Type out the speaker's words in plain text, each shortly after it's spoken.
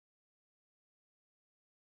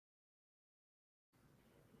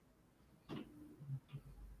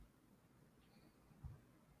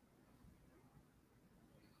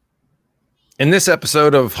In this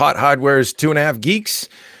episode of Hot Hardware's 2.5 Geeks,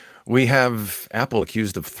 we have Apple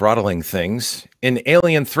accused of throttling things, an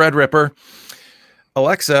alien Threadripper,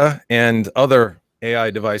 Alexa and other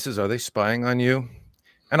AI devices, are they spying on you?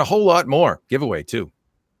 And a whole lot more. Giveaway, too.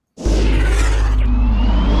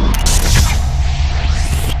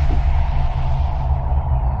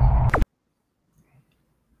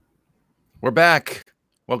 We're back.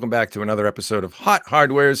 Welcome back to another episode of Hot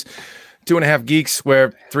Hardware's 2.5 Geeks,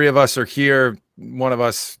 where three of us are here. One of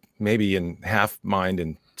us maybe in half mind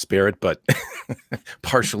and spirit, but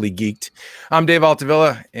partially geeked. I'm Dave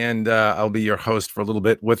Altavilla, and I'll be your host for a little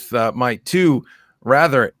bit with my two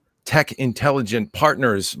rather tech-intelligent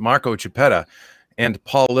partners, Marco Chiappetta and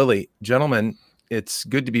Paul Lilly. Gentlemen, it's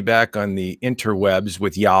good to be back on the interwebs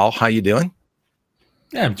with y'all. How you doing?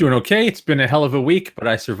 Yeah, I'm doing okay. It's been a hell of a week, but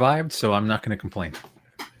I survived, so I'm not going to complain.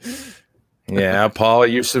 Yeah, Paul,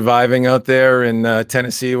 you're surviving out there in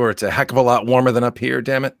Tennessee, where it's a heck of a lot warmer than up here,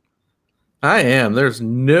 damn it. I am. There's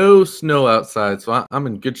no snow outside, so I'm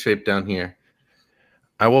in good shape down here.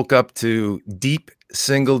 I woke up to deep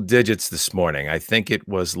single digits this morning. I think it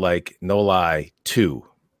was like, no lie, two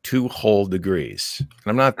whole degrees. And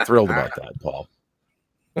I'm not thrilled about that, Paul.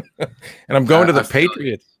 And I'm going to the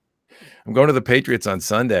Patriots. I'm going to the Patriots on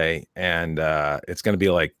Sunday, and it's going to be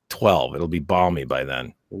like 12. It'll be balmy by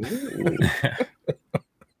then.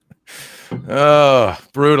 Oh,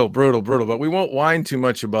 brutal. But we won't whine too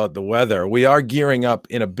much about the weather. We are gearing up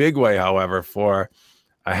in a big way, however, for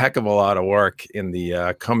a heck of a lot of work in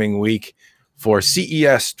the coming week for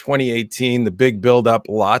CES 2018, the big build-up,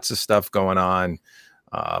 lots of stuff going on.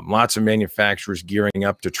 Lots of manufacturers gearing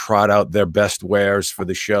up to trot out their best wares for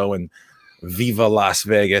the show, and Viva Las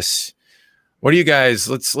Vegas. What do you guys,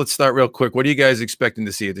 let's start real quick. What are you guys expecting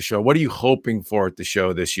to see at the show? What are you hoping for at the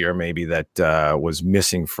show this year, maybe, that was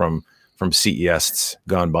missing from CES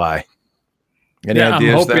gone by? Any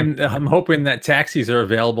ideas I'm hoping that taxis are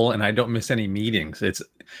available and I don't miss any meetings.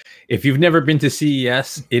 If you've never been to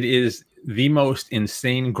CES, it is the most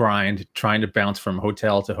insane grind trying to bounce from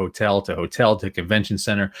hotel to hotel to hotel to convention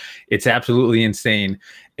center. It's absolutely insane.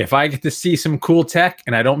 If I get to see some cool tech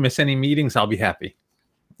and I don't miss any meetings, I'll be happy.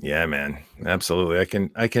 Yeah, man, absolutely.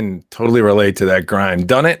 I can totally relate to that grind.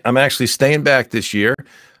 Done it. I'm actually staying back this year.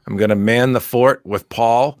 I'm going to man the fort with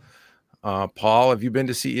Paul. Paul, have you been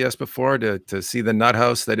to CES before to see the nut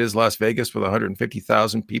house that is Las Vegas with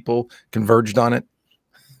 150,000 people converged on it?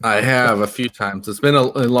 I have a few times. It's been a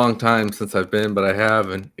long time since I've been, but I have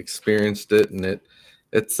and experienced it, and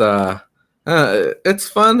it's fun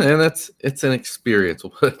and it's an experience. We'll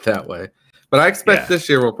put it that way. But I expect this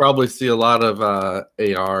year we'll probably see a lot of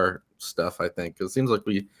AR stuff, I think. It seems like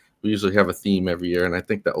we usually have a theme every year, and I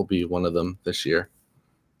think that will be one of them this year.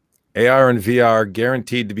 AR and VR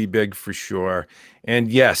guaranteed to be big for sure.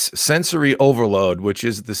 And yes, sensory overload, which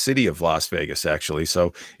is the city of Las Vegas, actually.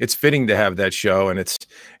 So it's fitting to have that show, and it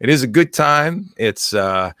is a good time. It's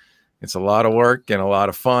a lot of work and a lot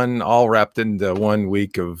of fun, all wrapped into 1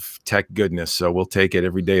 week of tech goodness. So we'll take it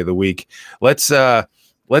every day of the week.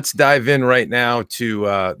 Let's dive in right now to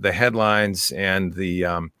the headlines and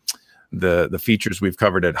the features we've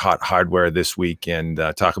covered at Hot Hardware this week, and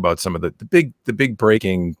talk about some of the big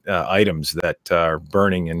breaking items that are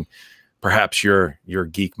burning in perhaps your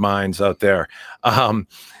geek minds out there.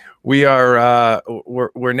 We're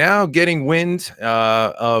now getting wind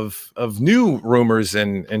of new rumors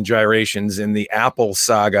and gyrations in the Apple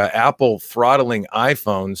saga. Apple throttling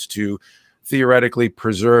iPhones to theoretically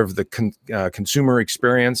preserve the consumer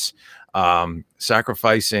experience,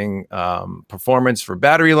 sacrificing performance for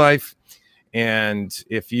battery life. And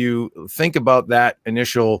if you think about that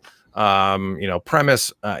initial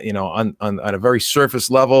premise on a very surface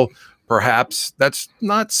level, perhaps that's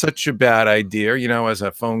not such a bad idea. As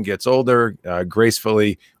a phone gets older,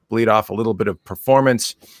 gracefully bleed off a little bit of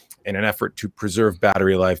performance in an effort to preserve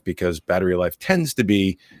battery life, because battery life tends to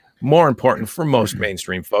be more important for most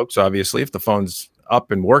mainstream folks. Obviously, if the phone's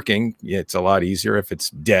up and working, it's a lot easier if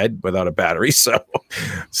it's dead without a battery. So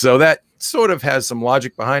that sort of has some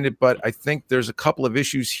logic behind it, but I think there's a couple of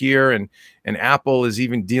issues here, and Apple is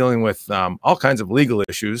even dealing with all kinds of legal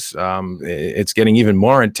issues. It's getting even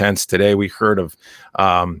more intense today. We heard of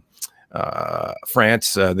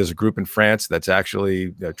France. There's a group in France that's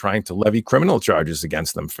actually trying to levy criminal charges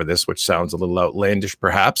against them for this, which sounds a little outlandish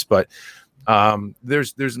perhaps, but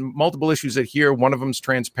there's multiple issues at here. One of them is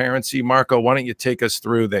transparency. Marco, why don't you take us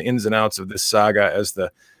through the ins and outs of this saga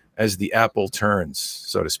as the apple turns,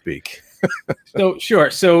 so to speak? So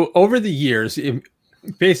sure. So over the years,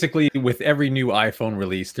 basically with every new iPhone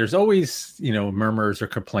release, there's always murmurs or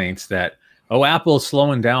complaints that oh, Apple's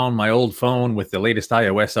slowing down my old phone with the latest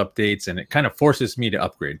iOS updates, and it kind of forces me to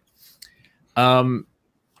upgrade.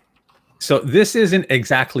 So this isn't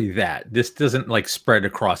exactly that. This doesn't like spread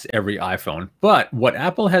across every iPhone. But what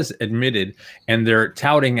Apple has admitted, and they're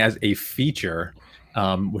touting as a feature,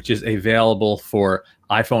 which is available for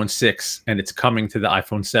iPhone 6, and it's coming to the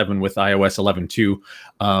iPhone 7 with iOS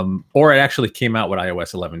 11.2, or it actually came out with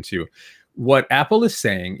iOS 11.2. What Apple is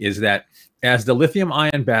saying is that as the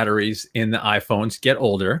lithium-ion batteries in the iPhones get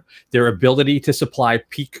older, their ability to supply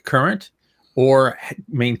peak current or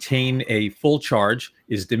maintain a full charge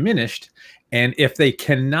is diminished. And if they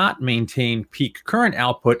cannot maintain peak current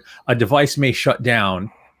output, a device may shut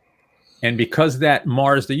down. And because that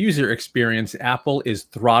mars the user experience, Apple is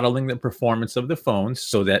throttling the performance of the phones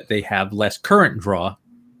so that they have less current draw,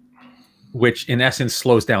 which in essence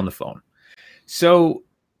slows down the phone. So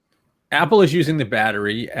Apple is using the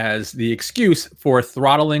battery as the excuse for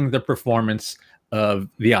throttling the performance of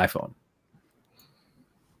the iPhone.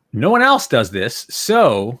 No one else does this,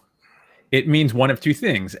 so it means one of two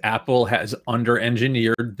things. Apple has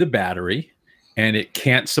under-engineered the battery, and it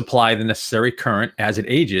can't supply the necessary current as it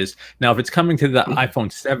ages. Now, if it's coming to the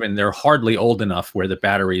iPhone 7, they're hardly old enough where the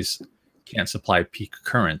batteries can't supply peak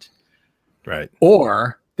current. Right.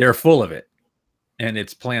 Or they're full of it, and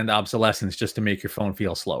it's planned obsolescence just to make your phone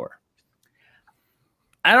feel slower.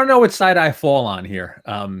 I don't know what side I fall on here.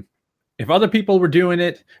 If other people were doing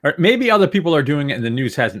it, or maybe other people are doing it and the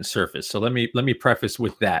news hasn't surfaced. So let me preface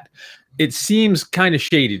with that. It seems kind of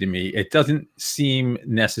shady to me. It doesn't seem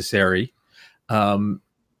necessary.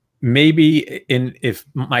 Maybe if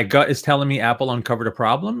my gut is telling me Apple uncovered a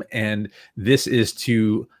problem and this is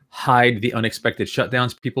to hide the unexpected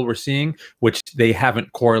shutdowns people were seeing, which they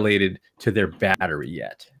haven't correlated to their battery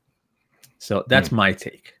yet. So that's my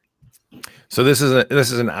take. So this is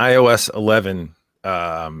an iOS 11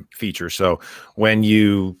 feature. So when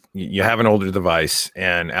you have an older device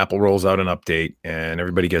and Apple rolls out an update and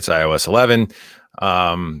everybody gets iOS 11,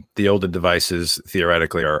 the older devices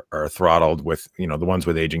theoretically are throttled with, the ones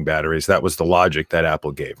with aging batteries. That was the logic that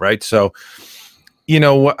Apple gave, right? So,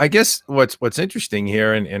 I guess what's interesting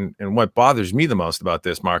here and what bothers me the most about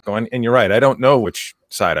this, Marco, and you're right, I don't know which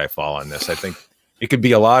side I fall on this. I think it could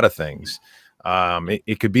be a lot of things.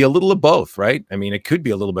 It could be a little of both, right? I mean, it could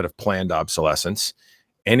be a little bit of planned obsolescence,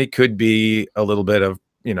 and it could be a little bit of,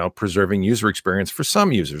 preserving user experience for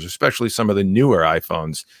some users, especially some of the newer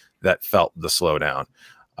iPhones that felt the slowdown.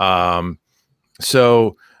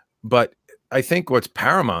 But I think what's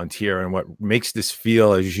paramount here and what makes this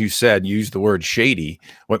feel, as you said, use the word shady,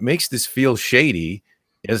 what makes this feel shady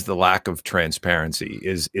is the lack of transparency,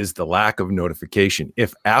 is the lack of notification.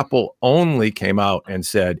 If Apple only came out and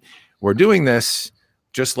said, we're doing this,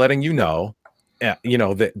 just letting you know,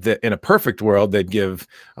 that in a perfect world, they'd give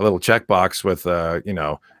a little checkbox with,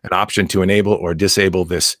 an option to enable or disable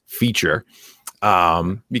this feature.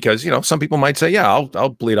 Because, some people might say, yeah, I'll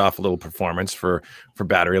bleed off a little performance for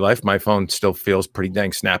battery life. My phone still feels pretty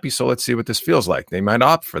dang snappy. So let's see what this feels like. They might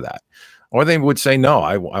opt for that. Or they would say, no,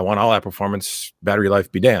 I want all that performance, battery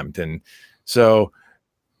life be damned. And so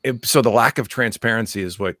the lack of transparency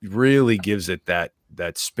is what really gives it that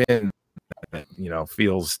spin that,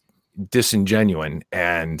 feels disingenuine.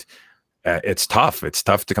 And it's tough. It's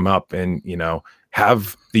tough to come up and,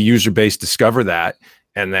 have the user base discover that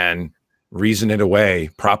and then reason it away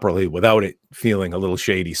properly without it feeling a little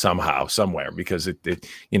shady somehow, somewhere, because it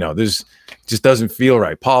there's just doesn't feel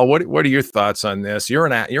right. Paul, what are your thoughts on this? You're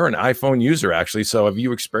an iPhone user, actually. So have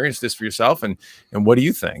you experienced this for yourself? And what do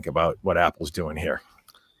you think about what Apple's doing here?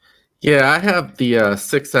 Yeah, I have the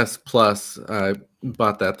 6S Plus. I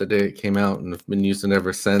bought that the day it came out and have been using it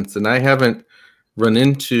ever since. And I haven't run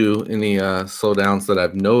into any slowdowns that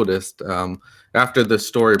I've noticed. After the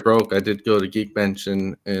story broke, I did go to Geekbench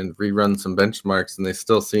and rerun some benchmarks, and they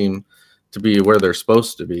still seem to be where they're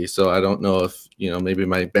supposed to be. So I don't know if, maybe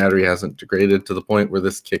my battery hasn't degraded to the point where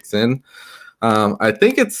this kicks in. I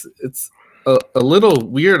think it's a little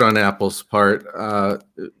weird on Apple's part.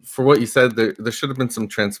 For what you said, there should have been some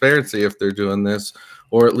transparency if they're doing this,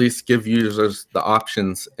 or at least give users the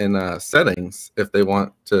options in settings if they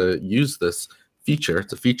want to use this feature.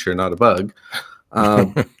 It's a feature, not a bug.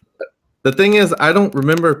 The thing is, I don't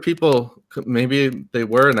remember people, maybe they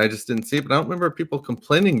were and I just didn't see it, but I don't remember people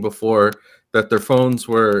complaining before that their phones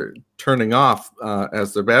were turning off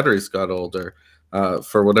as their batteries got older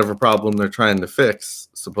for whatever problem they're trying to fix,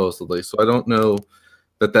 supposedly. So I don't know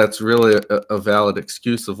that that's really a valid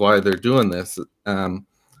excuse of why they're doing this. On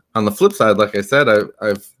the flip side, like I said,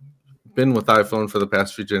 I've been with iPhone for the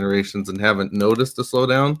past few generations and haven't noticed a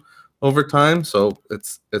slowdown over time. So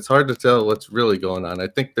it's hard to tell what's really going on. I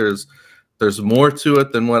think there's there's more to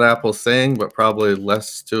it than what Apple's saying, but probably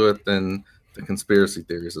less to it than the conspiracy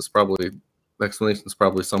theories. It's probably the explanation is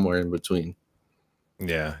probably somewhere in between.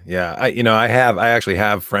 Yeah, yeah. I actually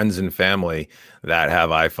have friends and family that have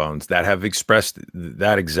iPhones that have expressed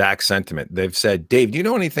that exact sentiment. They've said, "Dave, do you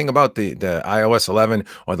know anything about the iOS 11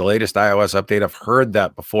 or the latest iOS update?" I've heard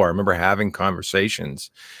that before. I remember having conversations,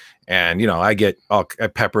 and I get all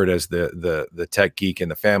peppered as the tech geek in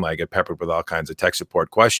the family. I get peppered with all kinds of tech support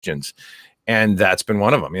questions. And that's been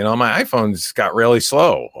one of them. My iPhone's got really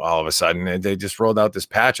slow all of a sudden. And they just rolled out this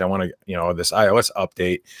patch. I want to, this iOS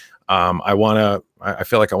update. I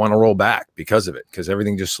feel like I want to roll back because of it, because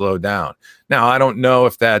everything just slowed down. Now, I don't know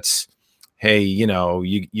if that's, hey, you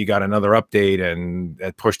got another update and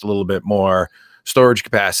it pushed a little bit more storage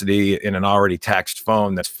capacity in an already taxed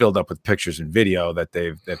phone that's filled up with pictures and video that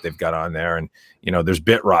they've got on there. And, there's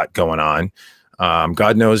bit rot going on.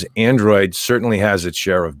 God knows Android certainly has its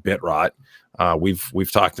share of bit rot.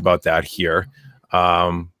 We've talked about that here.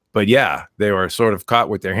 But yeah, they were sort of caught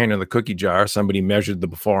with their hand in the cookie jar. Somebody measured the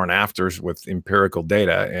before and afters with empirical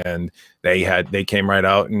data, and they came right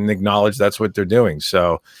out and acknowledged that's what they're doing.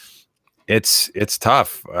 So it's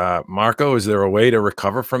tough. Marco, is there a way to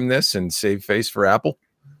recover from this and save face for Apple?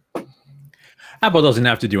 Apple doesn't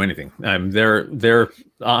have to do anything. They're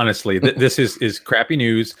honestly, this is crappy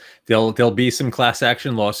news. There'll be some class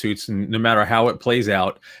action lawsuits, and no matter how it plays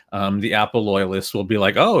out, the Apple loyalists will be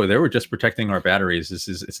like, "Oh, they were just protecting our batteries.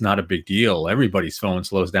 It's not a big deal. Everybody's phone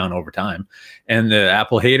slows down over time." And the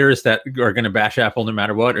Apple haters that are going to bash Apple no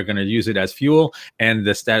matter what are going to use it as fuel, and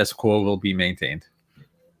the status quo will be maintained.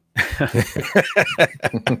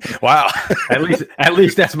 Wow. At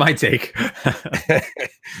least that's my take.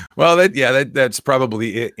 Well, that's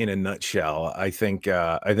probably it in a nutshell. I think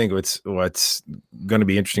what's going to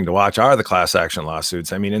be interesting to watch are the class action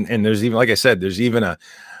lawsuits. I mean, and there's even, like I said, there's even a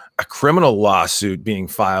criminal lawsuit being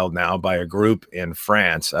filed now by a group in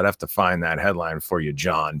France. I'd have to find that headline for you,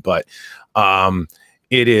 John, but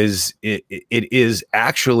it is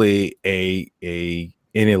actually an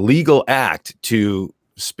illegal act to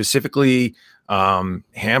specifically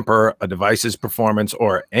hamper a device's performance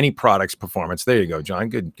or any product's performance. There you go, John.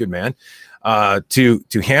 Good man.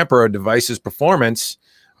 To hamper a device's performance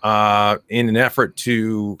in an effort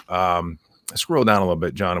to scroll down a little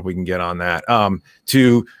bit, John, if we can get on that.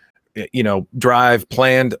 To drive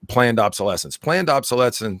planned obsolescence. Planned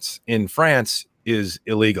obsolescence in France is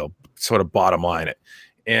illegal. Sort of bottom line it,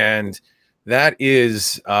 and that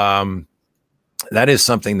is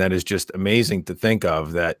something that is just amazing to think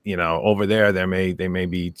of, that, over there, they may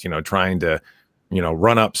be, trying to,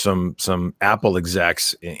 run up some Apple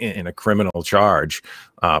execs in a criminal charge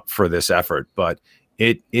for this effort. But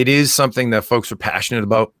it is something that folks are passionate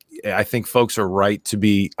about. I think folks are right to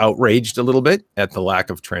be outraged a little bit at the lack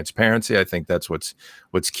of transparency. I think that's what's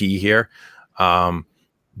key here.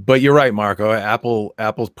 But you're right, Marco.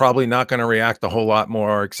 Apple's probably not going to react a whole lot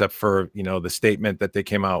more, except for, the statement that they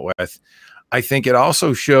came out with. I think it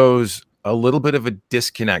also shows a little bit of a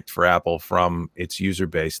disconnect for Apple from its user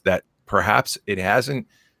base that perhaps it hasn't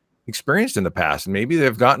experienced in the past. And maybe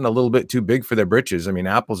they've gotten a little bit too big for their britches. I mean,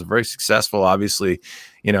 Apple's very successful, obviously,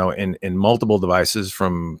 in multiple devices,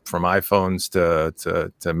 from iPhones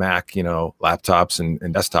to Mac, laptops and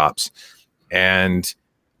desktops. And,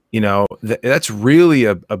 that's really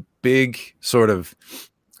a big sort of,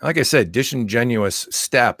 like I said, disingenuous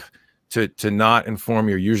step to not inform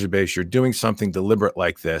your user base you're doing something deliberate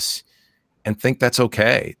like this, and think that's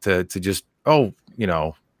okay to just,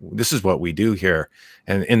 this is what we do here,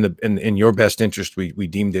 and in your best interest, we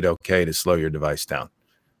deemed it okay to slow your device down.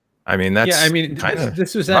 I mean,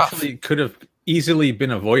 this was rough. Actually could have easily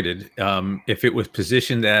been avoided if it was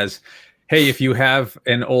positioned as, hey, if you have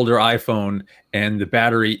an older iPhone and the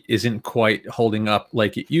battery isn't quite holding up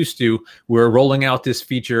like it used to, we're rolling out this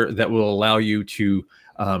feature that will allow you to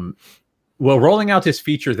rolling out this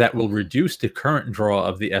feature that will reduce the current draw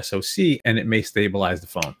of the SoC, and it may stabilize the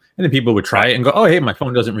phone. And then people would try it and go, "Oh, hey, my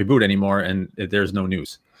phone doesn't reboot anymore," and there's no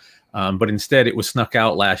news. But instead, it was snuck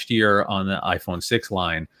out last year on the iPhone 6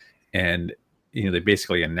 line, and they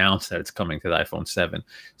basically announced that it's coming to the iPhone 7.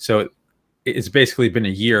 So it's basically been a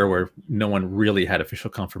year where no one really had official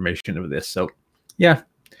confirmation of this. So yeah,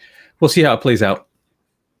 we'll see how it plays out.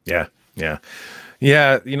 Yeah.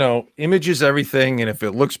 Image is everything, and if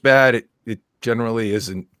it looks bad, it generally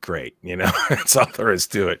isn't great. That's all there is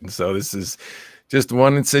to it. And so this is just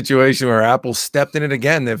one situation where Apple stepped in it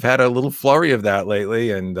again. They've had a little flurry of that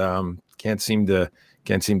lately, and can't seem to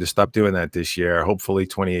stop doing that this year. Hopefully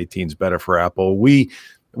 2018 is better for Apple. We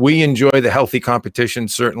enjoy the healthy competition,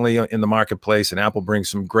 certainly in the marketplace, and Apple brings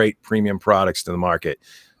some great premium products to the market.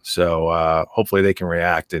 So hopefully they can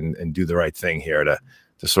react and do the right thing here to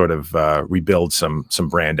sort of rebuild some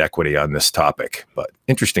brand equity on this topic. But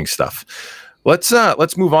interesting stuff. Let's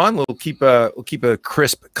move on. We'll keep a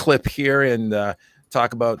crisp clip here and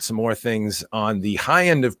talk about some more things on the high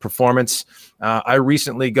end of performance. I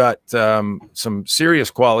recently got some serious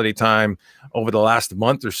quality time over the last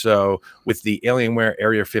month or so with the Alienware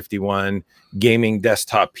Area-51 gaming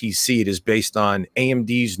desktop PC. It is based on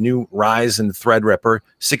AMD's new Ryzen Threadripper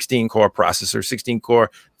 16-core processor,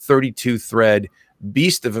 16-core, 32-thread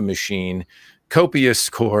beast of a machine, copious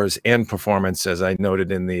cores and performance, as I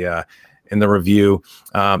noted in the review.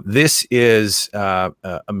 This is a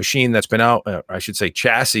machine that's been out, I should say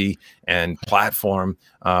chassis and platform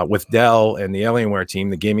with Dell and the Alienware team,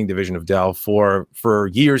 the gaming division of Dell, for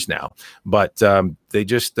years now. But they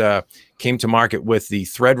just came to market with the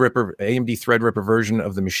Threadripper, AMD Threadripper version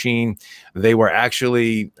of the machine. They were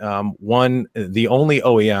actually the only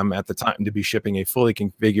OEM at the time to be shipping a fully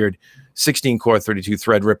configured 16-core 32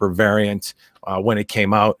 Threadripper variant when it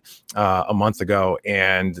came out a month ago,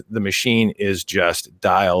 and the machine is just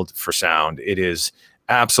dialed for sound. It is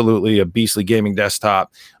absolutely a beastly gaming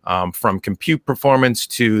desktop, from compute performance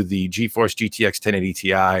to the GeForce GTX 1080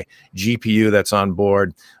 Ti GPU that's on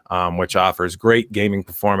board, which offers great gaming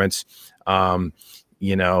performance.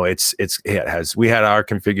 You know, we had our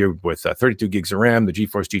configured with 32 gigs of RAM, the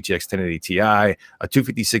GeForce GTX 1080 Ti, a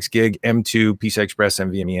 256 gig M2 PCI Express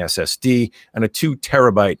NVMe SSD, and a 2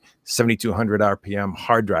 terabyte 7200 RPM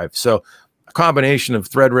hard drive. So a combination of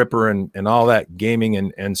Threadripper and all that gaming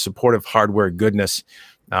and supportive hardware goodness,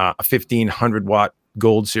 a 1500 watt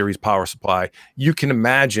Gold Series power supply. You can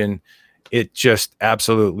imagine it just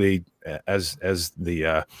absolutely, as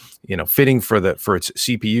the fitting for its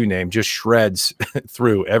CPU name, just shreds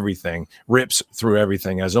through everything, rips through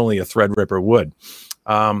everything as only a Threadripper would.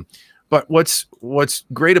 But what's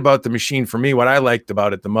great about the machine for me, what I liked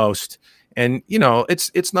about it the most, and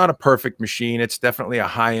it's not a perfect machine. It's definitely a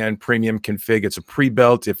high-end premium config. It's a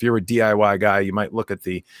pre-built. If you're a DIY guy, you might look at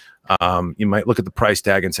the price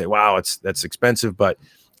tag and say, wow, that's expensive. But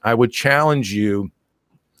I would challenge you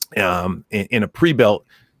in a pre-built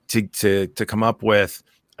to come up with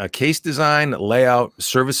a case design, layout,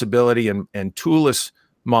 serviceability, and toolless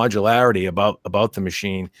modularity about the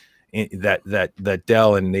machine that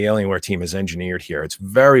Dell and the Alienware team has engineered here. It's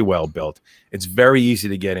very well built. It's very easy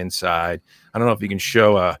to get inside. I don't know if you can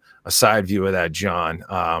show a side view of that, John,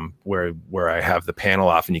 where I have the panel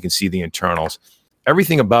off and you can see the internals.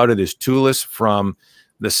 Everything about it is toolless, from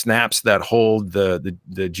the snaps that hold the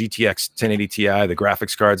GTX 1080 Ti, the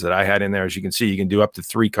graphics cards that I had in there. As you can see, you can do up to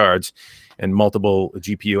 3 cards and multiple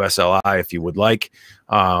GPU SLI if you would like.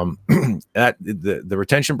 The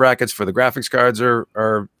retention brackets for the graphics cards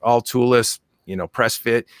are all toolless, press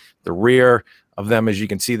fit. The rear of them, as you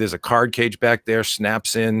can see, there's a card cage back there,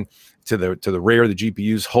 snaps in to the rear of the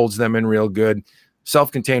GPUs, holds them in real good.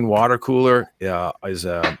 Self-contained water cooler is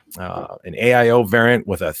an AIO variant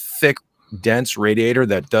with a thick, dense radiator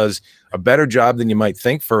that does a better job than you might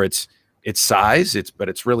think for its size. But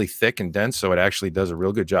it's really thick and dense, so it actually does a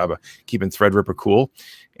real good job of keeping Threadripper cool.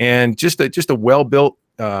 And just a well-built,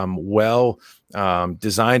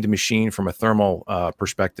 designed machine from a thermal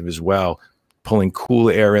perspective as well, pulling cool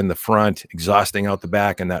air in the front, exhausting out the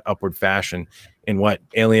back in that upward fashion in what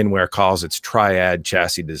Alienware calls its triad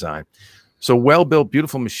chassis design. So well-built,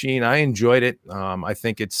 beautiful machine. I enjoyed it. I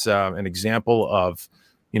think it's an example of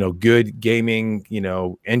good gaming,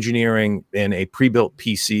 engineering in a pre-built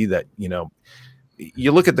PC that,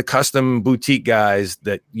 you look at the custom boutique guys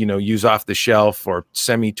that, use off the shelf or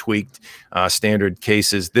semi-tweaked standard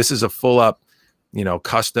cases. This is a full up,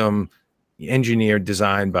 custom engineered,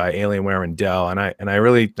 designed by Alienware and Dell. And I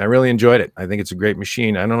really enjoyed it. I think it's a great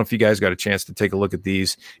machine. I don't know if you guys got a chance to take a look at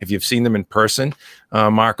these, if you've seen them in person,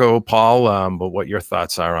 Marco, Paul, but what your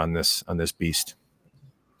thoughts are on this beast.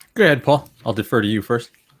 Go ahead, Paul. I'll defer to you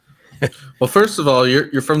first. Well, first of all,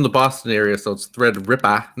 you're from the Boston area, so it's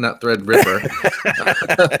Threadripper, not Threadripper.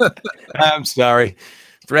 I'm sorry,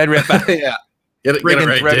 Threadripper. Yeah, get it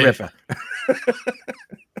right, Threadripper.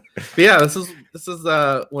 Yeah, this is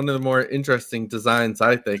one of the more interesting designs.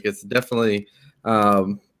 I think it's definitely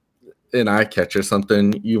an eye catcher,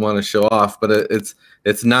 something you want to show off, but it's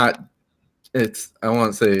not. I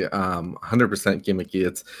won't say 100%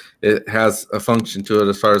 gimmicky. It has a function to it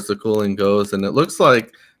as far as the cooling goes, and it looks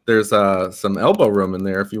like there's some elbow room in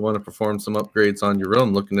there if you want to perform some upgrades on your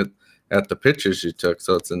own, looking at the pictures you took.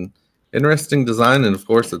 So it's an interesting design, and of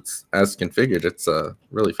course, it's as configured. It's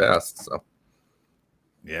really fast. So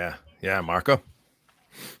yeah, Marco.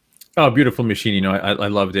 Oh, beautiful machine. You know, I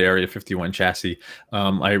love the Area-51 chassis.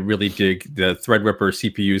 I really dig the Threadripper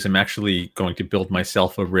CPUs. I'm actually going to build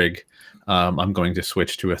myself a rig. I'm going to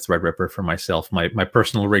switch to a Threadripper for myself. My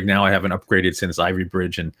personal rig now, I haven't upgraded since Ivy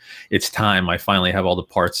Bridge, and it's time. I finally have all the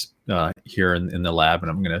parts here in the lab, and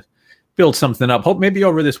I'm going to build something up. Hope maybe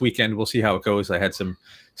over this weekend. We'll see how it goes. I had some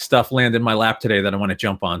stuff land in my lap today that I want to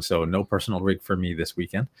jump on, so no personal rig for me this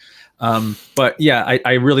weekend. But yeah,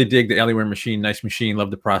 I really dig the Alienware machine. Nice machine.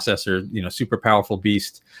 Love the processor. You know, super powerful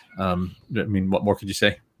beast. I mean, what more could you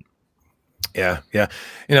say? Yeah. You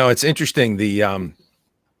know, it's interesting.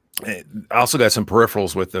 I also got some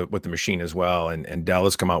peripherals with the machine as well, and Dell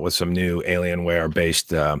has come out with some new Alienware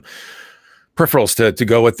based peripherals to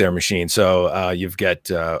go with their machine. So you've got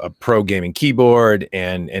a pro gaming keyboard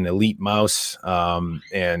and an elite mouse,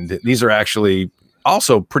 and these are actually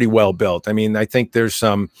also pretty well built. I mean, I think there's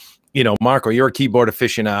some, you know, Marco, you're a keyboard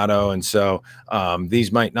aficionado, and so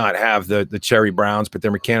these might not have the cherry browns, but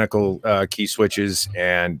they're mechanical key switches,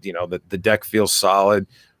 and you know the deck feels solid,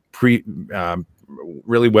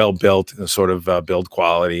 really well built, sort of build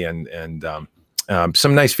quality, and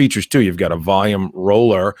some nice features too. You've got a volume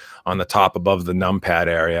roller on the top above the numpad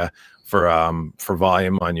area for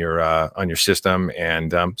volume on your system,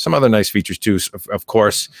 and some other nice features too. Of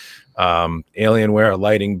course, Alienware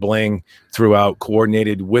lighting bling throughout,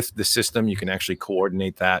 coordinated with the system. You can actually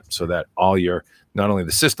coordinate that so that all your, not only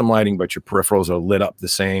the system lighting, but your peripherals are lit up the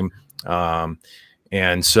same.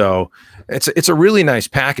 And so it's a really nice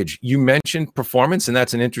package. You mentioned performance, and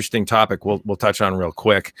that's an interesting topic we'll touch on real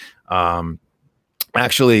quick.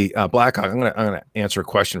 Actually, Blackhawk, I'm gonna answer a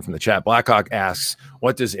question from the chat. Blackhawk asks,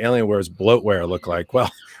 what does Alienware's bloatware look like? Well,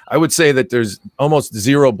 I would say that there's almost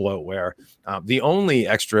zero bloatware. The only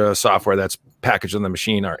extra software that's packaged on the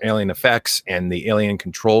machine are Alien Effects and the Alien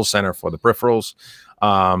Control Center for the peripherals.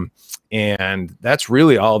 And that's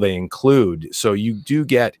really all they include. So you do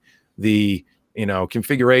get the, you know,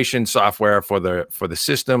 configuration software for the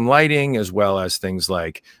system lighting, as well as things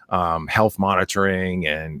like health monitoring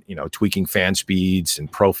and, you know, tweaking fan speeds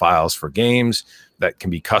and profiles for games that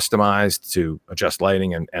can be customized to adjust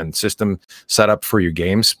lighting and system setup for your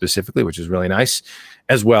games specifically, which is really nice,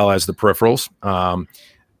 as well as the peripherals.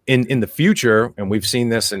 In the future, and we've seen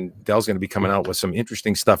this, and Dell's going to be coming out with some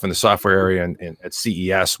interesting stuff in the software area and at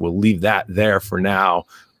CES. We'll leave that there for now,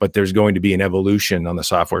 but there's going to be an evolution on the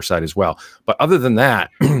software side as well. But other than that,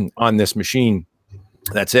 on this machine,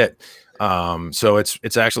 that's it. So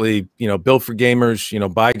it's actually, you know, built for gamers, you know,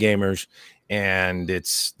 by gamers, and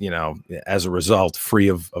it's, you know, as a result, free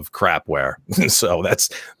of crapware. So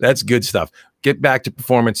that's good stuff. Get back to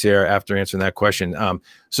performance here after answering that question.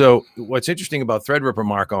 So what's interesting about Threadripper,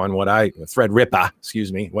 Marco, and Threadripper,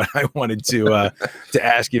 excuse me, what I wanted to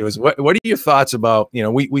ask you is what are your thoughts about, you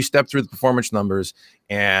know, we stepped through the performance numbers,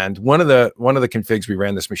 and one of the configs we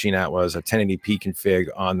ran this machine at was a 1080p config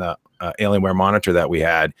on the Alienware monitor that we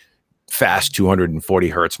had, fast 240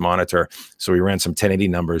 hertz monitor. So we ran some 1080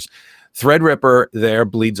 numbers. Threadripper there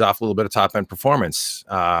bleeds off a little bit of top-end performance,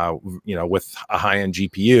 you know, with a high-end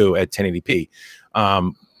GPU at 1080p.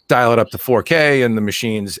 Dial it up to 4K, and the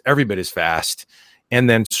machine's every bit as fast. And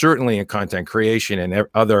then certainly in content creation and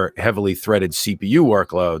other heavily threaded CPU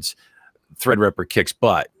workloads, Threadripper kicks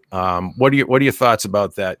butt. What are your thoughts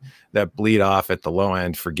about that bleed off at the low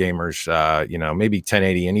end for gamers? You know, maybe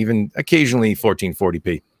 1080 and even occasionally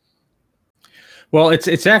 1440p. Well,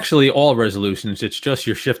 it's actually all resolutions. It's just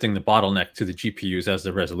you're shifting the bottleneck to the GPUs as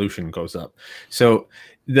the resolution goes up. So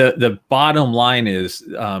the bottom line is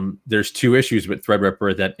there's two issues with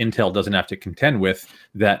Threadripper that Intel doesn't have to contend with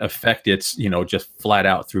that affect its, you know, just flat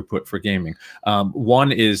out throughput for gaming.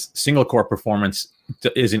 One is single core performance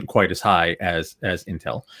isn't quite as high as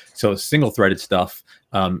Intel. So single threaded stuff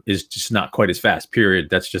is just not quite as fast, period.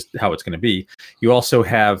 That's just how it's going to be. You also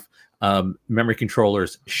have memory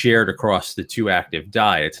controllers shared across the two active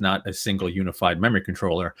die. It's not a single unified memory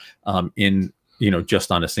controller in, you know,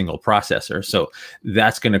 just on a single processor. So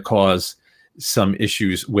that's going to cause some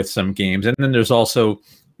issues with some games. And then there's also,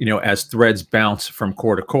 you know, as threads bounce from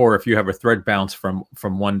core to core, if you have a thread bounce from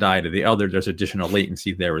one die to the other, there's additional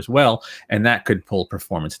latency there as well, and that could pull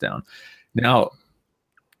performance down. Now,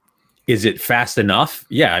 is it fast enough?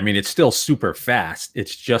 Yeah, I mean, it's still super fast.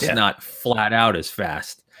 It's just not flat out as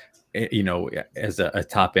fast, you know, as a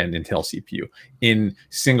top-end Intel CPU in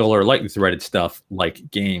single or lightly threaded stuff like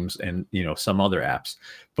games and, you know, some other apps.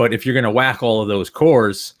 But if you're going to whack all of those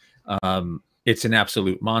cores, it's an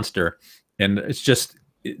absolute monster. And it's just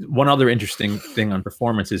one other interesting thing on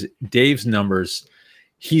performance is Dave's numbers.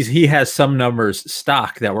 he has some numbers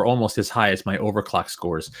stock that were almost as high as my overclock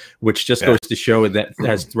scores, which just goes to show that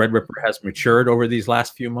as Threadripper has matured over these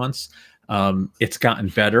last few months, it's gotten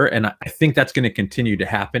better, and I think that's going to continue to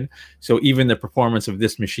happen. So even the performance of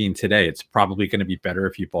this machine today, it's probably going to be better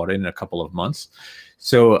if you bought it in a couple of months.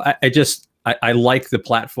 So I like the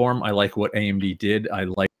platform. I like what AMD did. I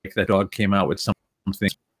like that Dog came out with something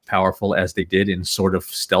powerful as they did in sort of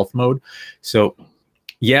stealth mode. So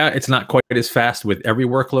yeah, it's not quite as fast with every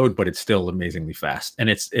workload, but it's still amazingly fast. And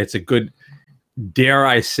it's a good, dare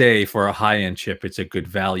I say, for a high-end chip, it's a good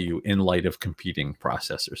value in light of competing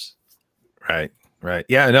processors. Right.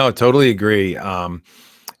 Yeah, no, totally agree. And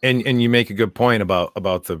you make a good point about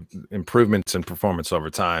the improvements in performance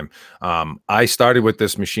over time. I started with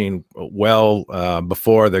this machine well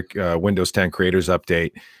before the Windows 10 Creators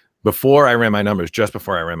Update. Before I ran my numbers, just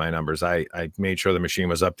before I ran my numbers, I made sure the machine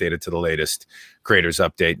was updated to the latest Creators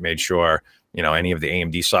Update, made sure, you know, any of the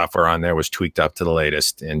AMD software on there was tweaked up to the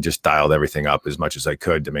latest, and just dialed everything up as much as I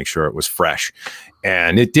could to make sure it was fresh.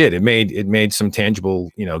 And it did. It made some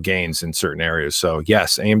tangible, you know, gains in certain areas. So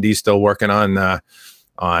yes, AMD is still working on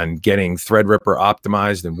getting Threadripper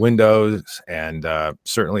optimized in Windows, and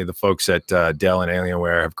certainly the folks at Dell and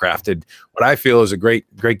Alienware have crafted what I feel is a great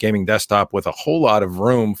gaming desktop with a whole lot of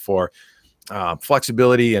room for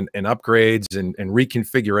flexibility and upgrades and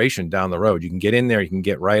reconfiguration down the road. You can get in there, you can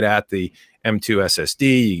get right at the M2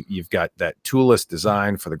 SSD. You've got that toolless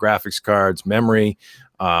design for the graphics cards, memory.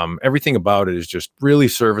 Everything about it is just really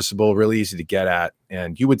serviceable, really easy to get at.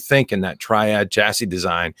 And you would think in that triad chassis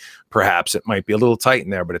design, perhaps it might be a little tight in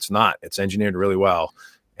there, but it's not. It's engineered really well.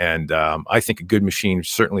 And I think a good machine,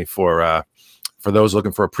 certainly for those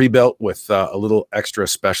looking for a pre-built with a little extra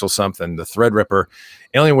special something, the Threadripper,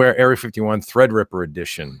 Alienware Area-51 Threadripper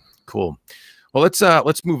Edition. Cool. Well,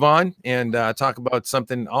 let's move on and talk about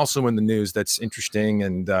something also in the news that's interesting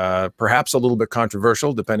and perhaps a little bit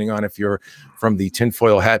controversial, depending on if you're from the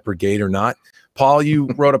tinfoil hat brigade or not. Paul, you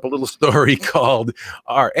wrote up a little story called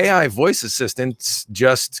 "Are AI voice assistants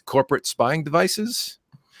just corporate spying devices?"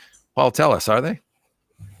 Paul, tell us, are they?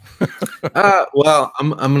 Well,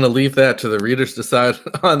 I'm going to leave that to the readers to decide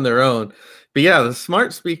on their own. But yeah, the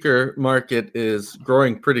smart speaker market is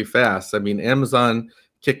growing pretty fast. I mean, Amazon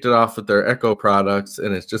kicked it off with their Echo products,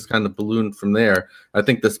 and it's just kind of ballooned from there. I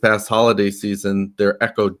think this past holiday season, their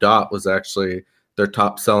Echo Dot was actually their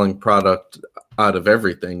top selling product out of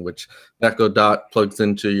everything, which Echo Dot plugs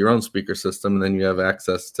into your own speaker system, and then you have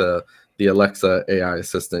access to the Alexa AI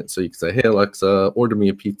assistant. So you can say, "Hey Alexa, order me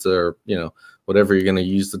a pizza," or, you know, whatever you're going to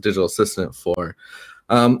use the digital assistant for.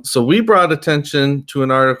 So we brought attention to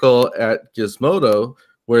an article at Gizmodo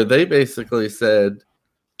where they basically said,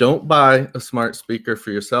 don't buy a smart speaker for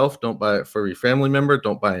yourself. Don't buy it for your family member.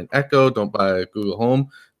 Don't buy an Echo. Don't buy a Google Home.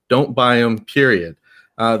 Don't buy them, period.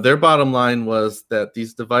 Their bottom line was that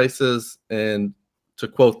these devices, and to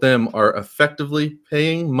quote them, are effectively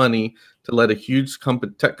paying money to let a huge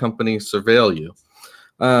tech company surveil you.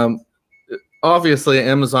 Obviously,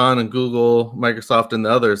 Amazon and Google, Microsoft, and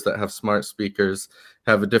the others that have smart speakers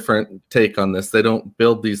have a different take on this. They don't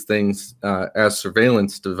build these things as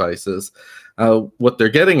surveillance devices. What they're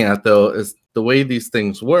getting at, though, is the way these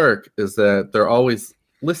things work is that they're always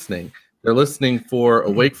listening. They're listening for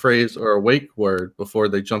a wake phrase or a wake word before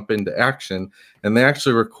they jump into action. And they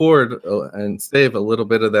actually record and save a little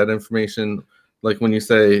bit of that information. Like when you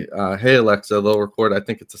say, "Hey, Alexa," they'll record, I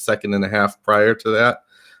think it's a second and a half prior to that.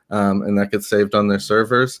 And that gets saved on their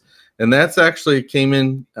servers. And that's actually came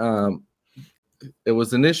in, it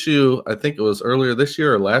was an issue, I think it was earlier this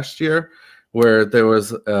year or last year, where there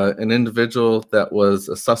was an individual that was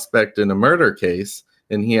a suspect in a murder case,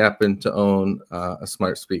 and he happened to own a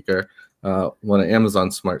smart speaker, one of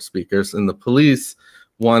Amazon's smart speakers, and the police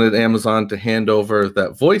wanted Amazon to hand over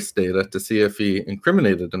that voice data to see if he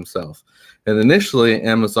incriminated himself. And initially,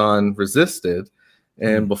 Amazon resisted.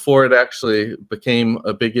 And before it actually became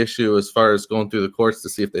a big issue as far as going through the courts to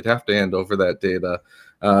see if they'd have to hand over that data,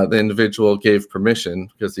 the individual gave permission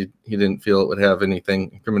because he didn't feel it would have anything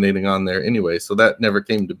incriminating on there anyway. So that never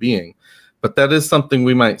came to being. But that is something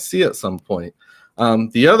we might see at some point.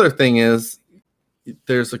 The other thing is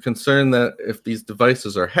there's a concern that if these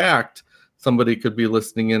devices are hacked, somebody could be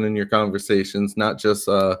listening in your conversations, not just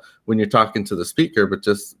when you're talking to the speaker, but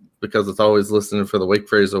just because it's always listening for the wake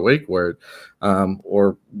phrase or wake word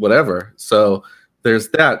or whatever. So there's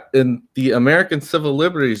that. And the American Civil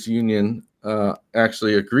Liberties Union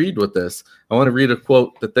actually agreed with this. I want to read a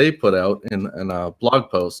quote that they put out in a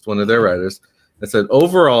blog post, one of their writers. It said,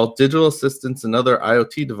 "Overall, digital assistants and other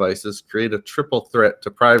IoT devices create a triple threat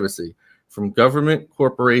to privacy. from government,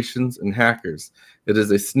 corporations, and hackers. It is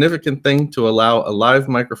a significant thing to allow a live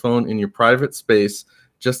microphone in your private space,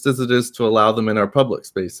 just as it is to allow them in our public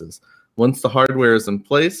spaces. Once the hardware is in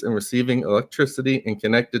place and receiving electricity and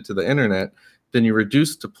connected to the internet, then you're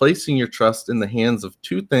reduced to placing your trust in the hands of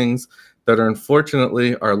two things that are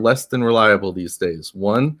unfortunately are less than reliable these days.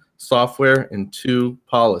 One, software, and two,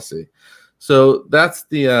 policy. So that's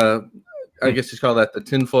the, I guess you call that the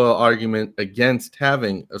tinfoil argument against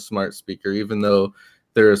having a smart speaker, even though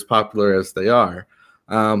they're as popular as they are.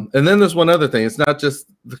 And then there's one other thing. It's not just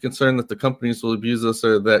the concern that the companies will abuse us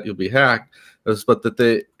or that you'll be hacked, but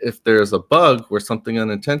that if there's a bug where something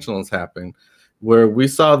unintentional is happening, where we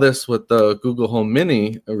saw this with the Google Home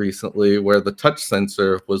Mini recently, where the touch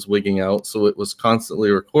sensor was wigging out, so it was constantly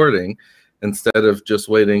recording instead of just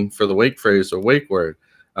waiting for the wake phrase or wake word.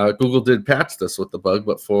 Google did patch this with the bug,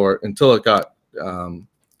 but until it got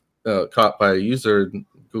caught by a user,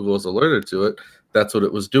 Google was alerted to it. That's what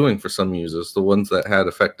it was doing for some users, the ones that had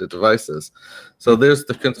affected devices. So there's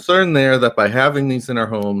the concern there that by having these in our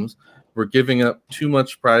homes, we're giving up too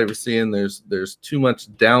much privacy, and there's too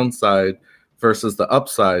much downside versus the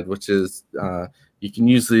upside, which is you can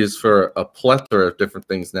use these for a plethora of different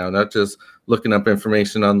things now, not just looking up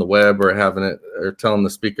information on the web or having it or telling the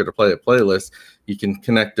speaker to play a playlist. You can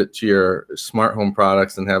connect it to your smart home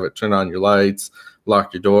products and have it turn on your lights,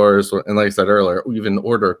 lock your doors, and like I said earlier, even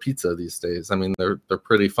order a pizza these days. I mean, they're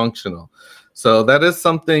pretty functional. So that is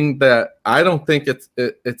something that I don't think it's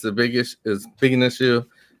a big an issue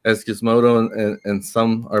as Gizmodo and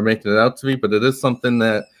some are making it out to be, but it is something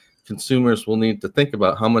that consumers will need to think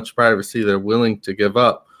about, how much privacy they're willing to give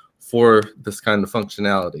up for this kind of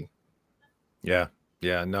functionality. Yeah.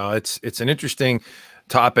 No, it's an interesting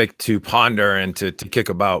topic to ponder and to kick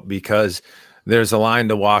about, because there's a line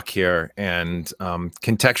to walk here, and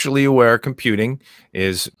contextually aware computing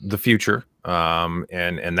is the future.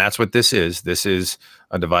 And that's what this is. This is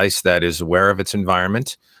a device that is aware of its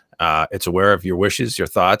environment. It's aware of your wishes, your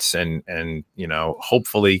thoughts, and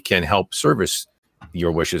hopefully can help service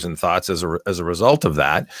your wishes and thoughts as a result of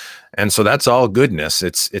that. And so that's all goodness.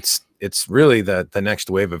 It's really the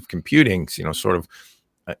next wave of computing, sort of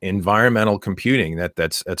environmental computing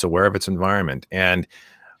that's aware of its environment.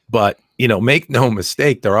 But make no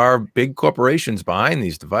mistake, there are big corporations behind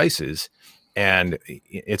these devices. And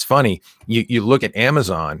it's funny, you look at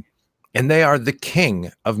Amazon, and they are the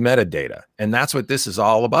king of metadata. And that's what this is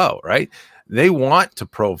all about, right? They want to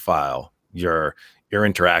profile your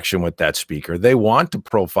interaction with that speaker. They want to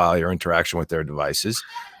profile your interaction with their devices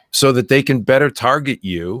so that they can better target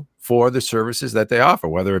you for the services that they offer,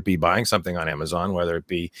 whether it be buying something on Amazon, whether it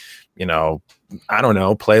be, I don't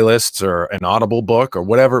know, playlists or an Audible book or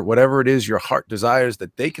whatever it is your heart desires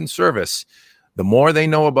that they can service. The more they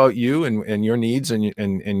know about you and your needs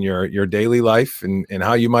and your daily life and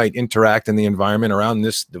how you might interact in the environment around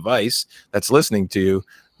this device that's listening to you,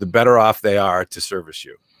 the better off they are to service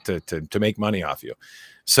you, to make money off you.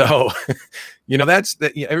 So, that's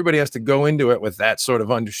that. Everybody has to go into it with that sort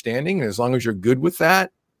of understanding. And as long as you're good with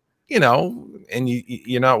that, and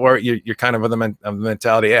you're not worried, you're kind of of the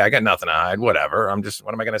mentality, hey, I got nothing to hide, whatever.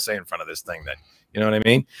 What am I going to say in front of this thing that, you know what I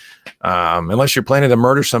mean? Unless you're planning to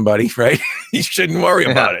murder somebody, right? You shouldn't worry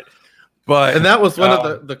about it. And that was one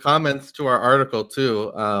of the comments to our article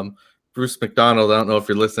too. Bruce McDonald, I don't know if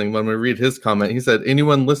you're listening, when we read his comment, he said,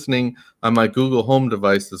 anyone listening on my Google Home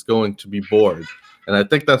device is going to be bored. And I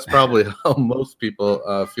think that's probably how most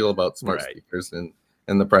people feel about smart speakers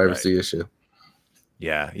and the privacy issue.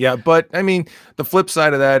 Yeah. But I mean, the flip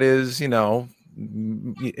side of that is,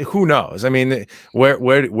 who knows? I mean,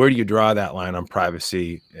 where do you draw that line on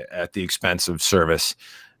privacy at the expense of service?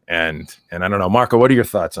 And I don't know, Marco, what are your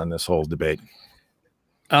thoughts on this whole debate?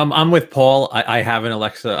 I'm with Paul. I have an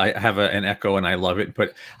Alexa, I have an Echo, and I love it.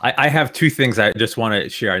 But I have two things I just want to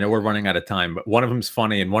share. I know we're running out of time, but one of them's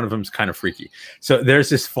funny and one of them's kind of freaky. So there's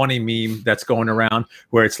this funny meme that's going around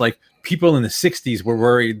where it's like people in the 60s were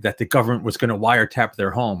worried that the government was going to wiretap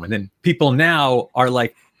their home. And then people now are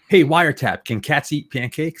like, hey, wiretap, can cats eat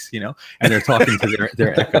pancakes? And they're talking to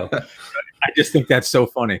their Echo. I just think that's so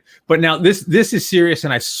funny. But now this is serious,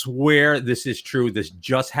 and I swear this is true. This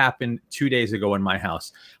just happened 2 days ago in my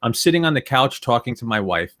house. I'm sitting on the couch talking to my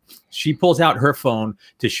wife. She pulls out her phone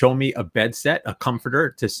to show me a bed set, a comforter,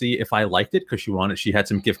 to see if I liked it, because she had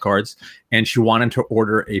some gift cards, and she wanted to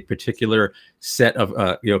order a particular set of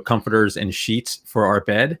comforters and sheets for our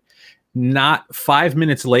bed. Not 5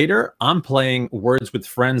 minutes later, I'm playing Words with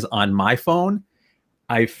Friends on my phone.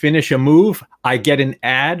 I finish a move, I get an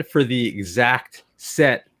ad for the exact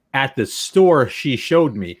set at the store she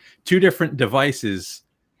showed me, 2 different devices,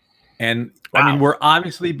 And I mean, we're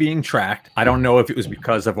obviously being tracked. I don't know if it was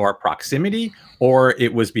because of our proximity or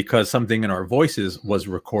it was because something in our voices was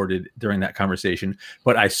recorded during that conversation.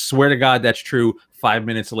 But I swear to God, that's true. 5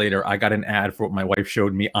 minutes later, I got an ad for what my wife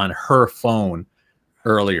showed me on her phone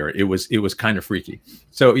earlier. It was kind of freaky.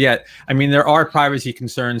 So yeah, I mean, there are privacy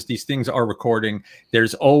concerns. These things are recording.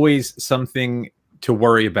 There's always something to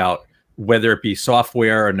worry about, whether it be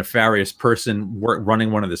software, a nefarious person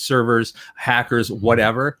running one of the servers, hackers,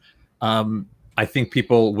 whatever. I think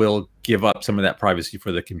people will give up some of that privacy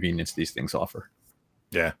for the convenience these things offer.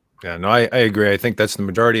 Yeah. Yeah, no, I agree. I think that's the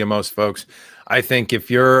majority of most folks. I think if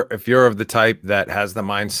you're of the type that has the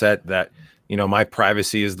mindset that, you know, my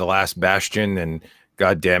privacy is the last bastion and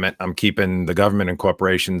God damn it, I'm keeping the government and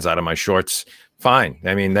corporations out of my shorts, fine.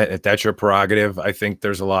 I mean, that's your prerogative. I think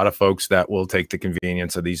there's a lot of folks that will take the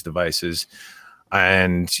convenience of these devices.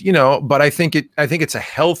 And, you know, but I think it's a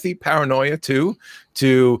healthy paranoia too,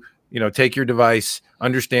 to, you know, take your device,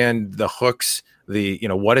 understand the hooks, you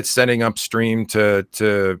know, what it's sending upstream to,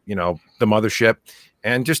 you know, the mothership,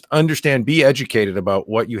 and just understand, be educated about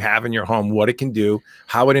what you have in your home, what it can do,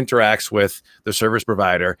 how it interacts with the service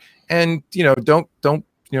provider. And, you know, don't, you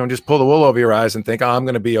know, just pull the wool over your eyes and think, oh, I'm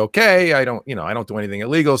going to be okay. I don't do anything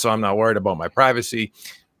illegal, so I'm not worried about my privacy.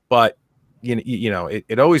 But, you know,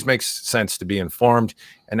 it always makes sense to be informed.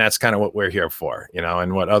 And that's kind of what we're here for, you know,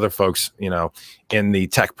 and what other folks, you know, in the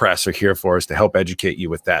tech press are here for, is to help educate you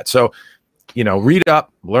with that. So, you know, read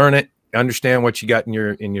up, learn it, understand what you got in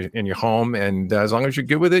your home, and as long as you're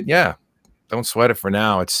good with it, yeah, don't sweat it for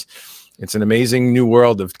now. It's an amazing new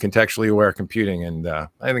world of contextually aware computing, and I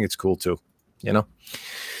think it's cool too, you know.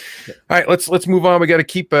 All right, let's move on. We got to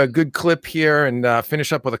keep a good clip here and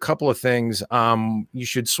finish up with a couple of things. You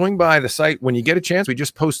should swing by the site when you get a chance. We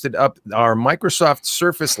just posted up our Microsoft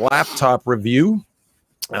Surface laptop review,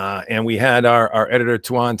 and we had our editor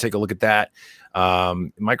Tuan take a look at that.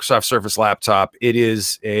 Microsoft Surface laptop. It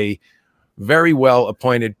is a very well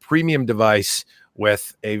appointed premium device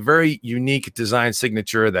with a very unique design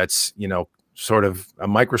signature that's, you know, sort of a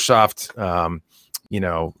Microsoft,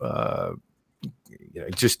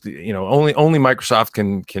 just, you know, only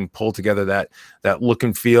Microsoft can pull together that look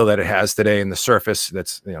and feel that it has today in the Surface.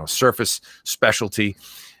 That's, you know, Surface specialty.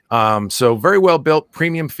 So very well built,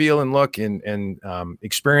 premium feel and look, and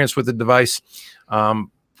experience with the device.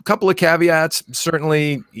 A couple of caveats.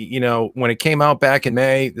 Certainly, you know, when it came out back in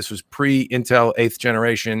May, this was pre-Intel 8th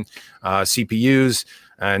generation CPUs.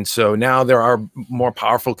 And so now there are more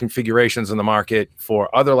powerful configurations in the market for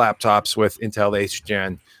other laptops with Intel 8th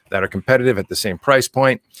gen that are competitive at the same price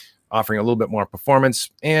point, offering a little bit more performance.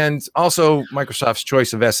 And also Microsoft's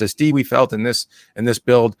choice of SSD, we felt in this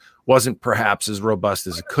build, wasn't perhaps as robust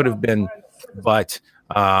as it could have been, but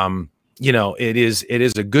you know, it is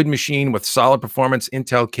a good machine with solid performance.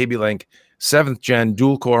 Intel Kaby Lake 7th gen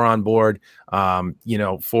dual core on board. You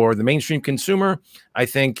know, for the mainstream consumer, I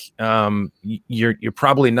think you're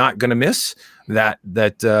probably not going to miss that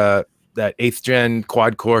 8th gen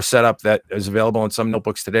quad core setup that is available in some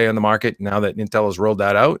notebooks today on the market now that Intel has rolled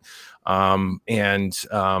that out.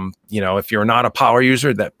 You know, if you're not a power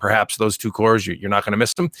user, that perhaps those two cores, you're not going to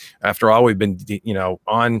miss them. After all, we've been, you know,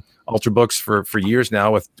 on Ultrabooks for years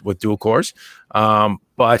now with dual cores.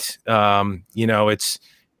 You know,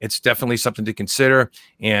 it's definitely something to consider.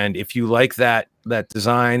 And if you like that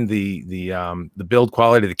design, the build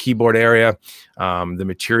quality, the keyboard area, the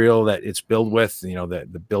material that it's built with, you know, the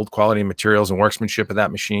build quality materials and workmanship of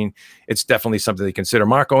that machine, it's definitely something to consider.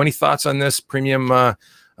 Marco, any thoughts on this premium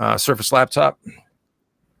Surface laptop?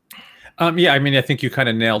 Yeah, I mean, I think you kind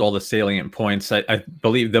of nailed all the salient points. I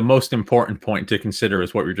believe the most important point to consider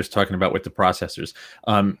is what we were just talking about with the processors.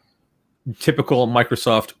 Typical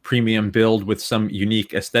Microsoft premium build with some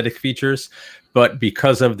unique aesthetic features, but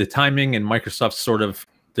because of the timing and Microsoft sort of,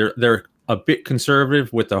 they're a bit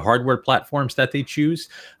conservative with the hardware platforms that they choose.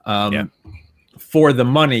 For the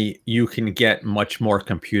money, you can get much more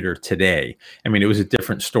computer today. I mean, it was a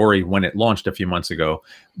different story when it launched a few months ago,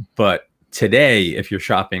 but today, if you're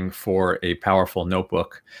shopping for a powerful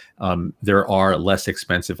notebook, there are less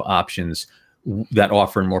expensive options that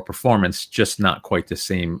offer more performance, just not quite the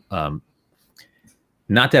same.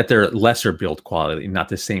 Not that they're lesser build quality, not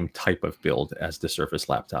the same type of build as the Surface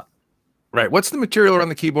laptop. Right. What's the material around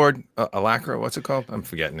the keyboard? Alacra? What's it called? I'm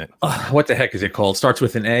forgetting it. What the heck is it called? Starts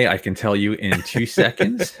with an A. I can tell you in 2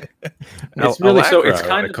 seconds. It's really Alacra, so. It's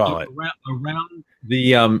kind of around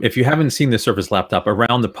the. If you haven't seen the Surface laptop,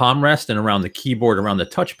 around the palm rest and around the keyboard, around the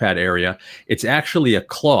touchpad area, it's actually a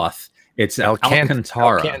cloth. It's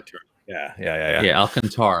Alcantara. Yeah,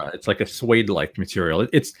 Alcantara. It's like a suede-like material.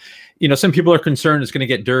 It's, you know, some people are concerned it's going to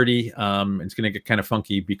get dirty. It's going to get kind of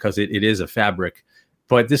funky because it is a fabric.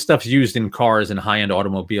 But this stuff's used in cars and high-end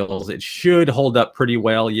automobiles. It should hold up pretty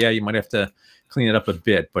well. Yeah, you might have to clean it up a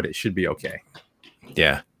bit, but it should be okay.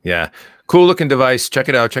 Yeah, yeah. Cool looking device. Check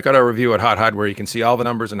it out. Check out our review at HotHardware. You can see all the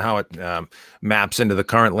numbers and how it maps into the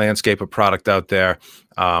current landscape of product out there.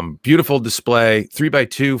 Beautiful display,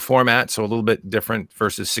 3x2 format, so a little bit different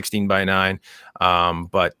versus 16:9.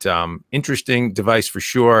 But interesting device for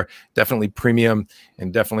sure. Definitely premium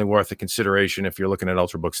and definitely worth a consideration if you're looking at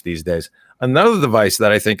Ultrabooks these days. Another device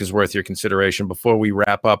that I think is worth your consideration before we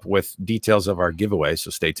wrap up with details of our giveaway, so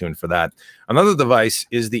stay tuned for that. Another device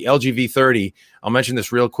is the LG V30. I'll mention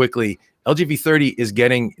this real quickly. LG V30 is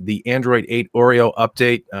getting the Android 8 Oreo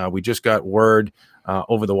update. We just got word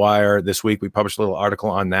over the wire this week. We published a little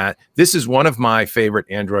article on that. This is one of my favorite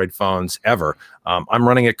Android phones ever. I'm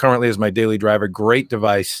running it currently as my daily driver. Great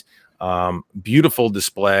device, beautiful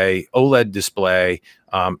display, OLED display.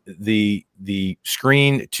 The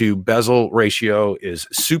screen to bezel ratio is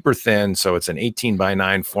super thin, so it's an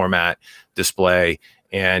 18:9 format display,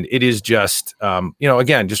 and it is just you know,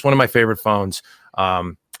 again, just one of my favorite phones.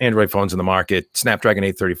 Android phones in the market. Snapdragon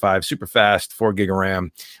 835, super fast, 4 gig of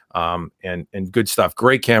RAM, and good stuff.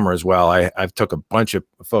 Great camera as well. I've took a bunch of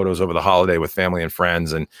photos over the holiday with family and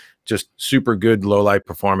friends, and just super good low light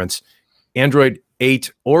performance. Android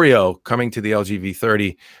 8 Oreo coming to the LG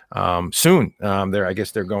V30 soon. I guess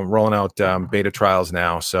they're rolling out beta trials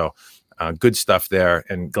now. So good stuff there,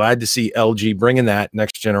 and glad to see LG bringing that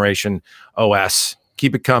next generation OS.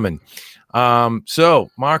 Keep it coming. So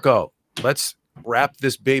Marco, let's wrap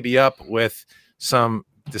this baby up with some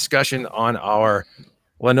discussion on our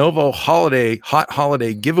Lenovo hot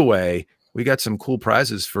holiday giveaway. We got some cool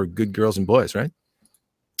prizes for good girls and boys, right?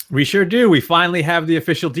 We sure do. We finally have the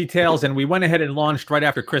official details, and we went ahead and launched right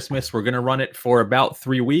after Christmas. We're going to run it for about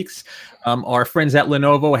 3 weeks. Our friends at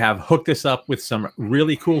Lenovo have hooked us up with some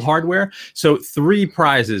really cool hardware. So 3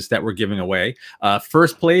 prizes that we're giving away.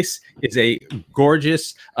 First place is a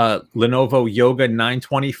gorgeous Lenovo Yoga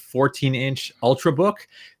 920 14-inch Ultrabook.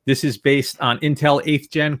 This is based on Intel 8th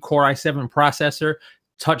Gen Core i7 processor,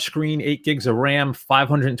 touchscreen, 8 gigs of RAM,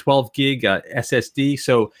 512 gig SSD.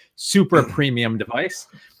 So super premium device.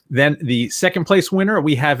 Then the second place winner,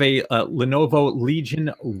 we have a Lenovo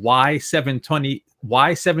Legion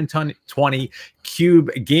Y720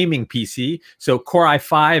 Cube gaming PC. So Core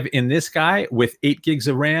i5 in this guy with 8 gigs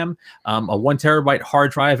of RAM, a 1 terabyte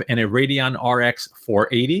hard drive, and a Radeon RX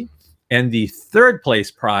 480. And the third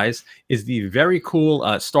place prize is the very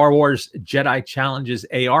cool Star Wars Jedi Challenges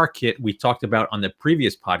AR kit we talked about on the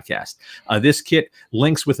previous podcast. This kit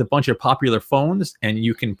links with a bunch of popular phones, and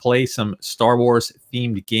you can play some Star Wars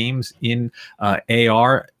themed games in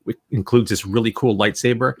AR. It includes this really cool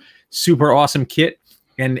lightsaber. Super awesome kit,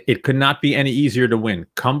 and it could not be any easier to win.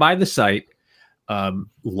 Come by the site,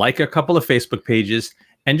 like a couple of Facebook pages,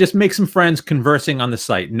 and just make some friends conversing on the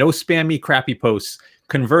site. No spammy, crappy posts.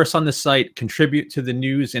 Converse on the site, contribute to the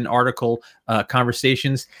news and article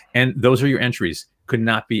conversations, and those are your entries. Could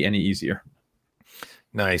not be any easier.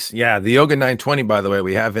 Nice. Yeah, the Yoga 920, by the way,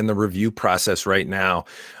 we have in the review process right now.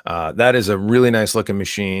 That is a really nice looking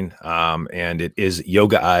machine, and it is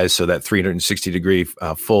Yoga eyes, so that 360-degree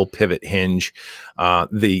full pivot hinge.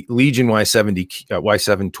 The Legion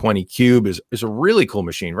Y720 Cube is a really cool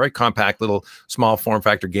machine, very compact, little small form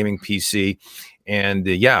factor gaming PC. And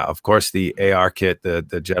yeah, of course, the AR kit, the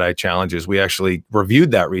Jedi Challenges, we actually reviewed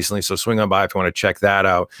that recently. So swing on by if you want to check that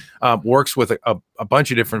out. Works with a bunch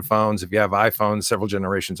of different phones. If you have iPhones, several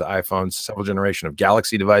generations of iPhones, several generations of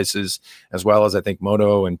Galaxy devices, as well as I think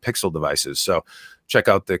Moto and Pixel devices. So check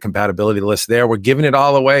out the compatibility list there. We're giving it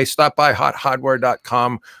all away. Stop by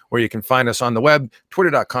HotHardware.com, where you can find us on the web,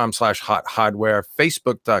 Twitter.com/HotHardware,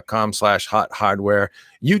 Facebook.com/HotHardware,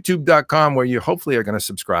 YouTube.com, where you hopefully are going to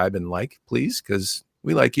subscribe and like, please, because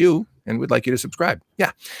we like you and we'd like you to subscribe.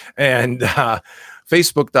 Yeah. And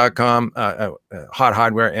Facebook.com, Hot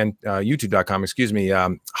Hardware, and YouTube.com, excuse me,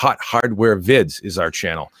 Hot Hardware Vids is our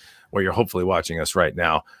channel where you're hopefully watching us right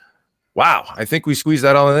now. Wow. I think we squeezed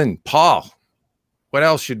that all in. Paul, what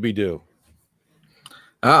else should we do?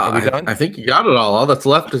 Are we done? I think you got it all. All that's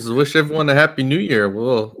left is to wish everyone a happy new year.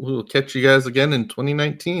 We'll catch you guys again in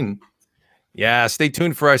 2019. Yeah, stay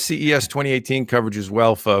tuned for our CES 2018 coverage as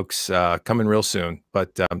well, folks. Coming real soon.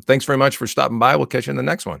 But thanks very much for stopping by. We'll catch you in the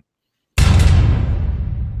next one.